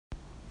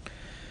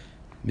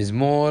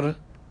Mizmor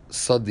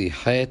Sadi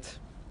Het,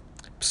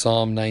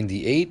 Psalm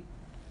 98,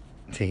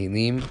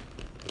 Tehillim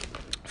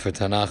for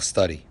Tanakh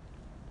study.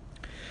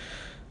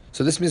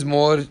 So this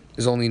Mizmor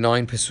is only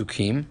 9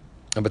 Pesukim,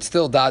 but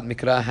still Da'at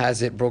Mikra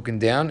has it broken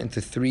down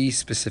into 3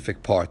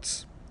 specific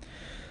parts.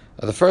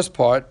 The first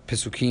part,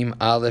 Pesukim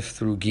Aleph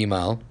through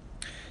Gimal,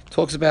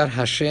 talks about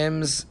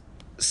Hashem's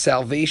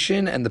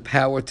salvation and the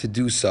power to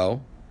do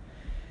so,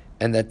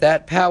 and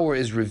that power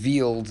is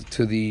revealed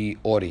to the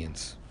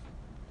audience.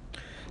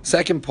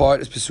 Second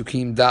part is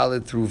Pesukim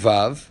Daled through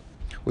Vav,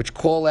 which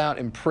call out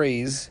in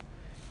praise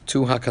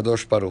to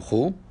HaKadosh Baruch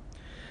Hu.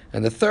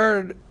 And the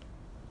third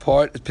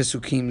part is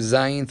Pesukim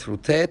Zayin through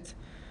Tet,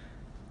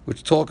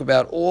 which talk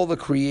about all the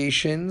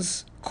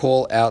creations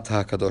call out to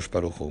HaKadosh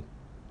Baruch Hu.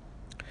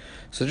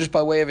 So just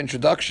by way of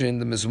introduction,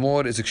 the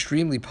Mizmor is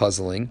extremely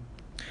puzzling,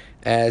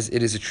 as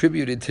it is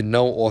attributed to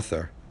no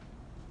author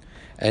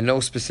and no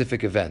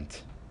specific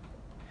event.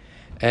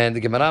 And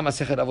the Gemara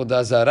Masechet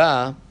Avodah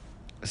Zarah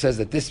says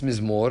that this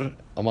Mizmor,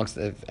 amongst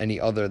any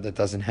other that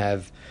doesn't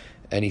have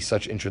any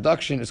such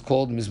introduction, is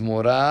called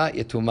Mizmora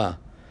Yetumah,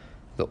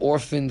 the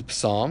orphaned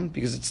psalm,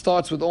 because it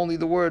starts with only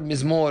the word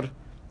Mizmor,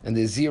 and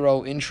there's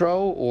zero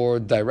intro or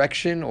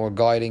direction or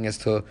guiding as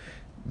to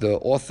the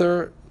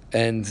author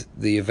and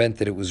the event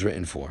that it was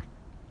written for.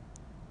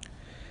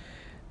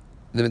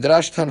 The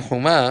Midrash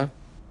Tanhuma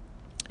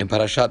in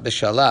Parashat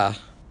Beshalach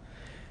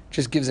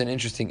just gives an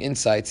interesting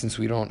insight, since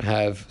we don't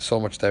have so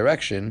much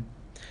direction.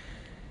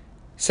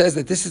 Says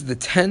that this is the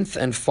 10th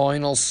and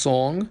final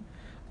song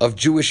of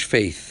Jewish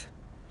faith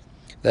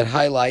that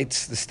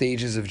highlights the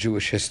stages of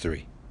Jewish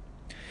history.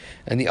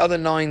 And the other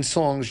 9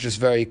 songs, just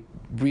very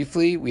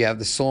briefly, we have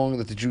the song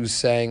that the Jews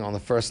sang on the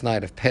first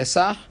night of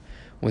Pesach,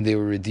 when they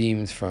were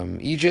redeemed from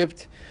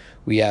Egypt.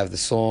 We have the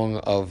song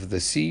of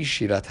the sea,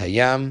 Shirat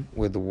Hayam,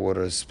 where the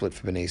waters split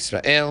for Bnei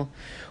Israel.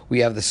 We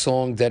have the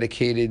song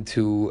dedicated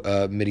to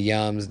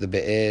Miriam's, the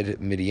Be'er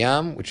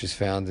Miriam, which is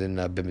found in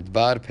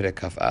Bimidbar, Perek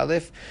Kaf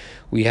Aleph.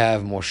 We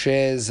have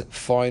Moshe's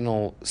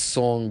final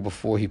song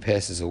before he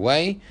passes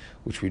away,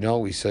 which we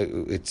know it's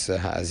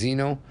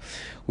Ha'azino.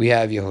 We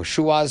have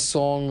Yehoshua's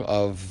song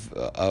of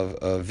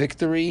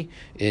victory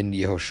in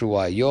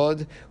Yehoshua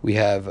Yod. We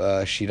have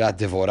Shirat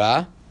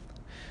Devorah.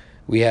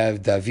 We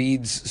have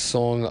David's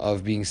song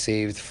of being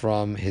saved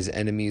from his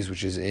enemies,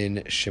 which is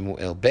in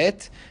Shemuel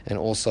Bet, and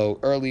also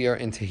earlier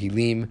in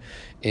Tehillim,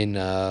 in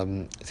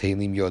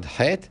Tehillim Yod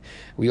Het.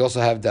 We also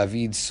have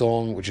David's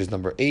song, which is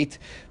number 8,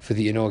 for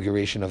the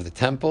inauguration of the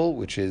temple,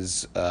 which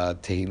is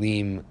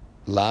Tehillim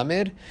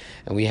Lamed.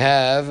 And we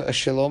have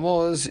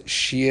Shlomo's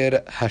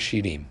Shir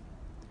Hashirim.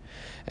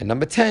 And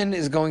number 10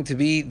 is going to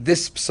be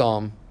this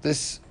psalm,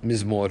 this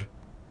Mizmor.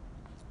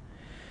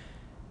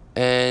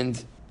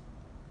 And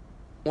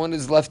one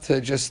is left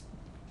to just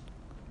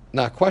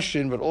not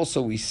question, but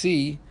also we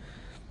see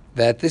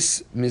that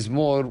this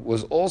Mizmor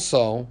was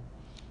also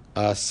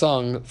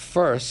sung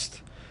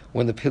first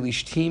when the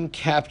Pilishtim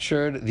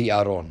captured the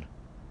Aron.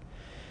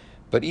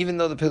 But even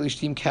though the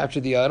Pilishtim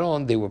captured the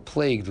Aron, they were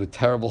plagued with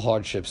terrible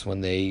hardships when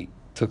they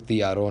took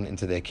the Aron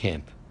into their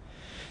camp.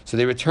 So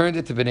they returned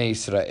it to Bnei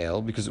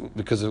Israel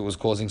because it was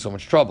causing so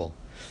much trouble.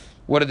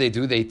 What did they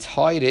do? They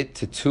tied it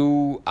to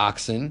 2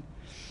 oxen,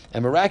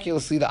 and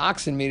miraculously, the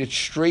oxen made it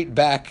straight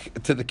back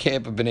to the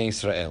camp of Bnei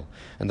Israel.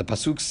 And the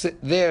pasuk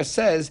there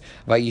says,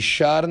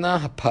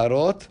 "Vayisharna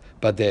haparot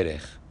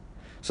baderech."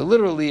 So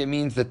literally, it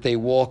means that they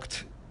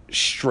walked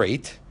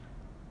straight,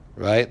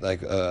 right?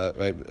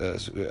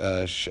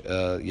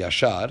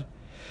 Yashar.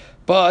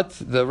 But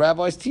the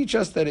rabbis teach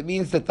us that it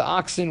means that the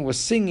oxen were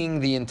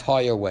singing the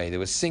entire way. They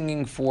were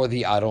singing for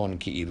the Aron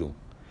Ki'ilu.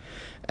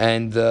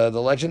 And the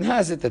legend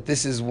has it that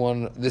this is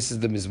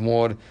the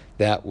Mizmor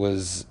that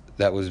was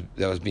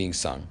being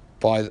sung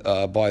by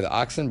the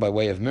oxen by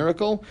way of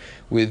miracle,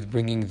 with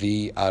bringing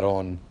the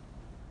Aron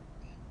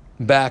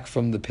back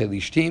from the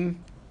Pelishtim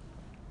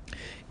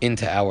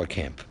into our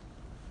camp.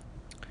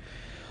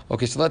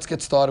 Okay, so let's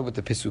get started with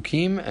the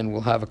Pesukim, and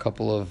we'll have a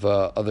couple of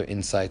other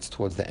insights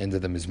towards the end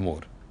of the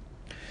Mizmor.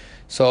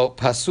 So,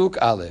 Pasuk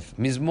Aleph,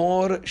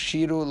 Mizmor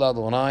Shiru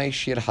Ladonai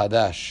Shir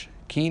Hadash,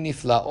 Ki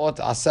Niflaot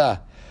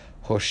Asa,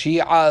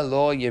 Hoshi'a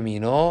Lo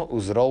Yemino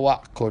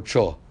Uzroa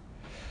Kocho.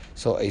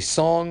 So a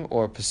song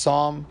or a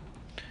psalm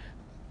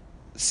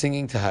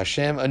singing to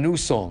Hashem, a new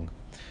song,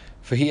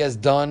 for he has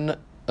done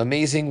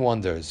amazing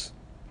wonders.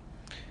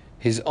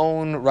 His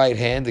own right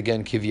hand,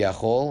 again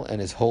Kivyachol,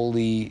 and his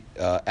holy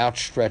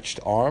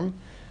outstretched arm,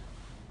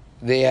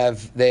 they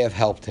have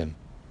helped him.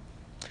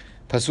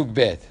 Pasuk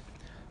Bet,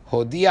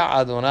 Hodia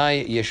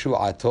Adonai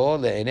Yeshuato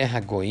le'enei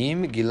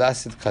hagoyim gila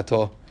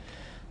sidkato.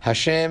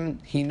 Hashem,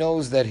 he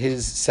knows that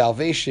his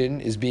salvation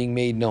is being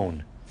made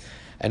known.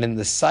 And in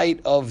the sight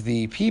of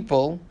the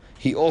people,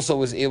 he also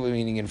was able,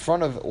 meaning in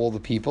front of all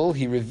the people,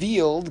 he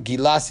revealed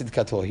Gila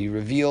Sidkato, he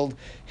revealed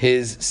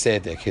his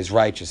Sedek, his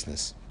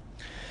righteousness.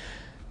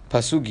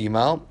 Pasuk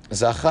Gimal,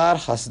 Zachar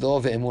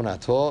Chasdo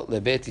ve'emunato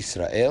lebet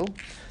Israel,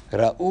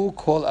 Ra'u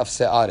kol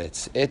afse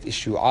aretz et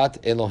ishuat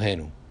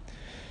Elohenu.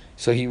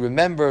 So he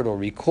remembered or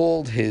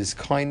recalled his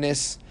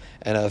kindness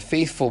and a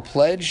faithful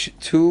pledge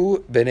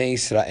to Bnei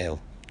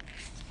Israel.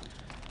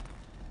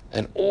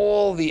 And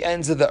all the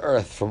ends of the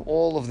earth, from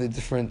all of the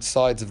different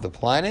sides of the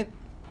planet,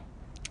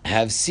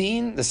 have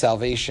seen the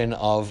salvation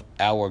of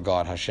our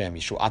God, Hashem,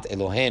 Yeshuat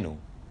Elohenu.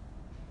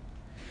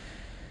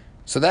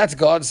 So that's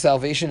God's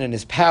salvation and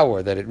His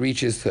power that it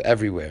reaches to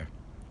everywhere.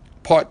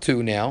 Part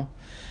 2 now.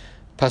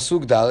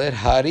 Pasuk Dalet,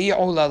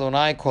 Hari'u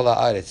l'Adonai kol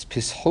ha'aretz,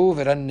 pishu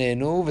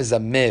v'rannenu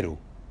v'zammeru.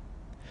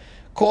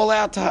 Call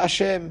out to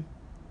Hashem,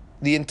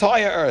 the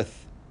entire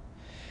earth,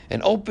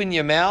 and open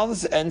your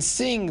mouths and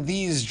sing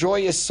these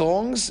joyous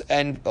songs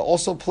and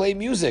also play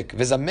music.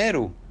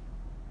 V'zammeru.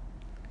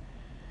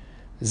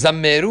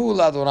 Zammeru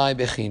l'Adonai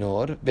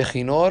bechinor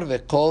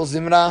ve'kol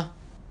zimra.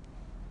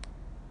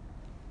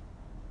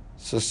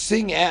 So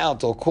sing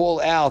out or call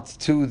out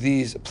to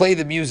these, play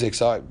the music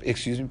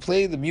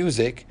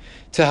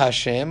to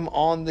Hashem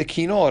on the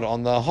kinor,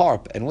 on the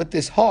harp. And with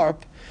this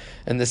harp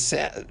and the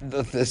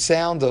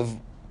sound of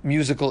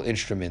musical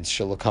instruments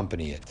shall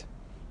accompany it.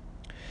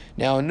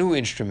 Now a new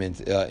instrument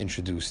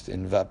introduced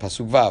in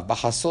Pasuk Vav.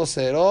 B'chaso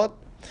serot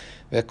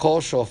ve'kol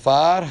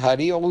shofar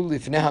hari'u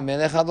lifnei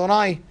hamelech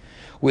Adonai.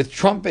 With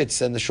trumpets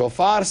and the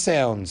shofar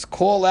sounds,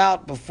 call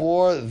out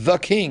before the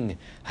King,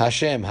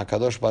 Hashem,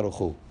 HaKadosh Baruch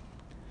Hu.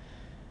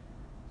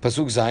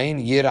 Pasuk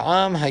Zayin,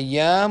 Yir'am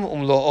hayam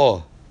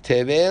umlo'o,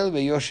 tebel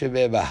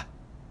ve'yoshebeh.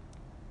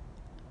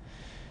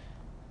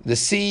 The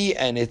sea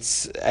and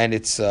its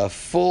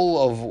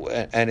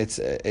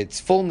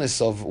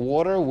fullness of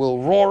water will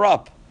roar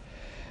up,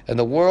 and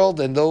the world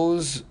and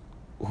those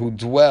who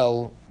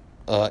dwell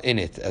in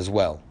it as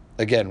well.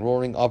 Again,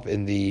 roaring up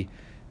in the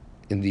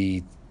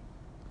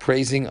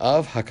praising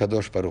of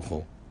HaKadosh Baruch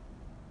Hu.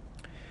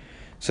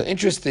 So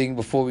interesting,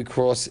 before we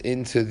cross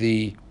into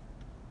the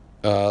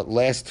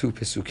last two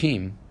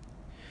Pesukim,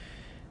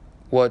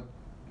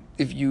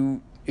 if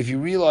you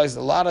realize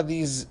a lot of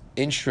these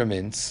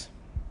instruments,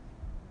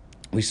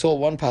 we saw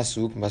one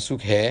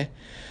Pasuk He,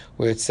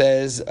 where it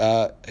says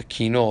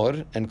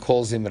Kinor and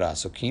Kol Zimra.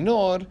 So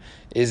Kinor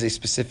is a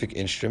specific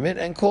instrument,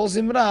 and Kol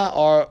Zimra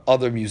are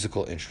other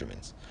musical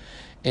instruments.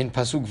 In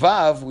Pasuk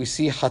Vav, we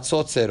see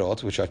Chatzot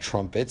Zerot, which are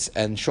trumpets,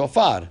 and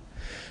Shofar.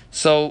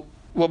 So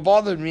what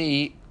bothered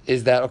me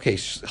is that, okay,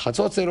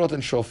 Chatzot Zerot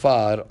and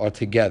Shofar are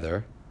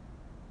together,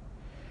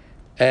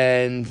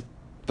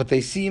 but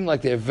they seem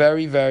like they're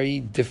very,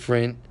 very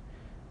different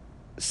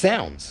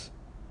sounds.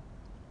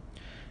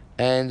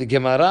 And the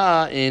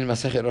Gemara in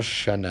Masechet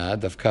Rosh Hashanah,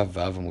 Daf Kav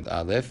Vav Amud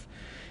Aleph,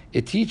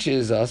 it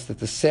teaches us that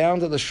the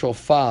sound of the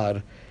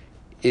Shofar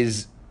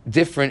is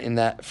different in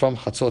that from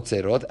Chatzot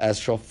Zerot, as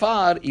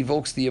Shofar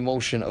evokes the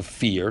emotion of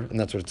fear, and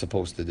that's what it's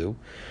supposed to do,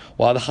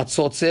 while the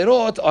Chatzot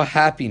Zerot are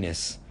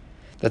happiness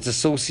that's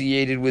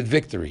associated with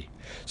victory.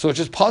 So it's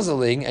just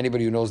puzzling,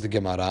 anybody who knows the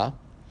Gemara,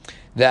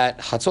 that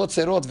Chatzot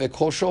Zerot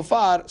ve'kol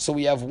Shofar, so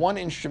we have one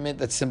instrument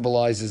that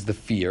symbolizes the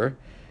fear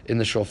in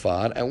the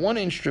Shofar, and one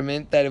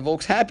instrument that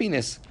evokes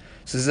happiness.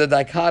 So this is a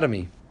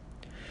dichotomy.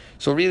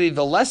 So really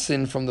the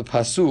lesson from the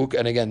Pasuk,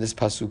 and again this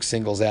Pasuk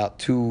singles out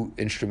two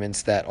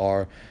instruments that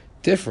are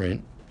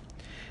different,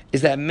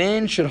 is that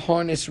man should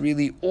harness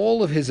really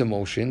all of his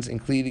emotions,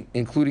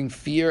 including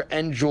fear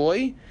and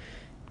joy,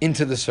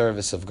 into the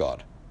service of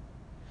God.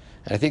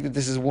 And I think that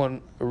this is a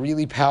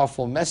really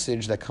powerful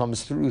message that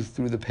comes through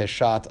the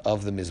Peshat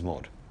of the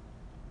Mizmor.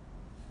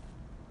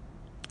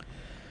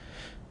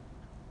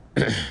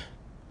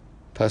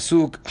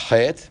 Pasuk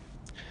Chet,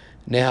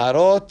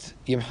 Neharot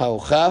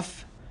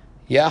yimchauchaf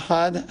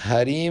yachad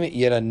harim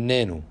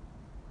yerannenu.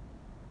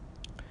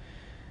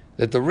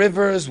 That the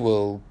rivers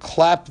will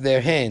clap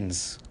their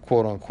hands,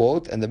 quote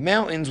unquote, and the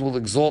mountains will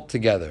exalt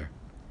together.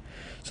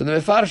 So the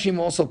Mefarshim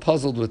also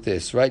puzzled with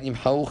this, right?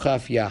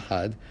 Yimchauchaf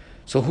yachad.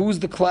 So who's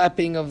the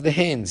clapping of the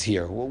hands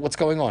here? What's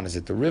going on? Is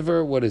it the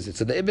river? What is it?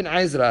 So the Ibn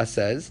Ezra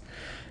says,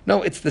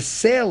 no, it's the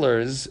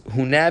sailors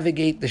who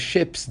navigate the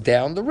ships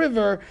down the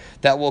river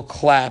that will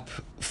clap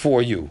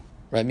for you,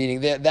 right?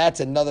 Meaning that's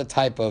another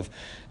type of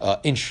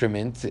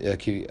instrument,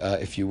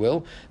 if you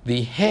will.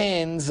 The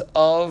hands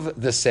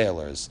of the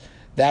sailors.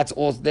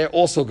 They're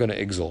also going to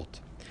exalt.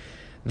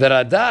 The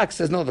Radak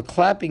says, no, the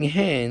clapping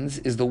hands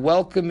is the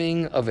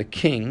welcoming of a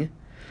king,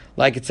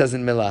 like it says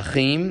in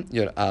Melachim,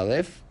 Yor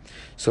Aleph.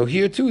 So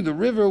here too, the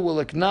river will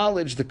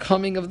acknowledge the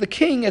coming of the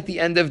king at the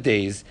end of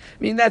days.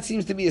 I mean, that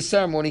seems to be a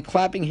ceremony.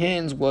 Clapping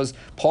hands was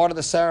part of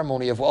the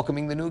ceremony of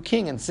welcoming the new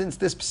king. And since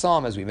this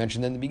psalm, as we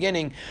mentioned in the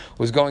beginning,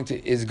 is going to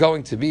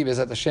be,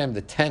 Bezat Hashem,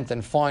 the 10th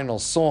and final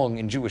song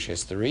in Jewish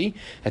history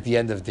at the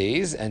end of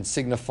days, and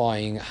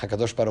signifying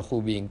HaKadosh Baruch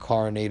Hu being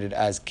coronated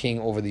as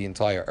king over the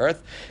entire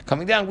earth,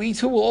 coming down, we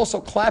too will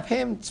also clap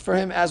hands for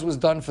him as was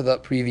done for the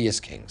previous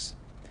kings.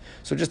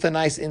 So just a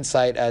nice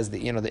insight as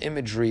the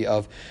imagery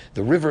of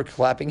the river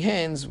clapping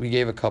hands. We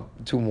gave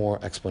two more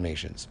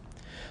explanations.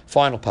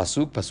 Final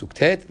pasuk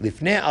tet,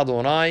 Lifnei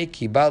Adonai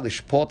ki ba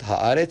lishpot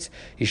haaretz,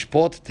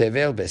 yishpot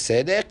tevel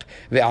besedek,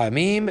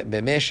 ve'amim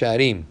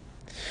b'mesharim.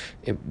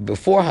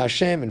 Before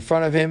Hashem, in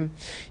front of him,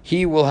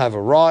 he will have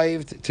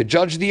arrived to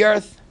judge the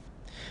earth,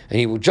 and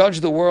he will judge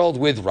the world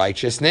with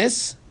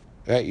righteousness.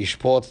 Right?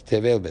 Yishpot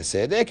tevel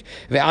besedek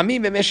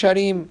ve'amim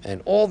b'mesharim,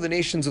 and all the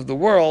nations of the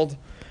world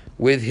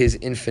with his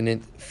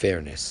infinite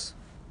fairness.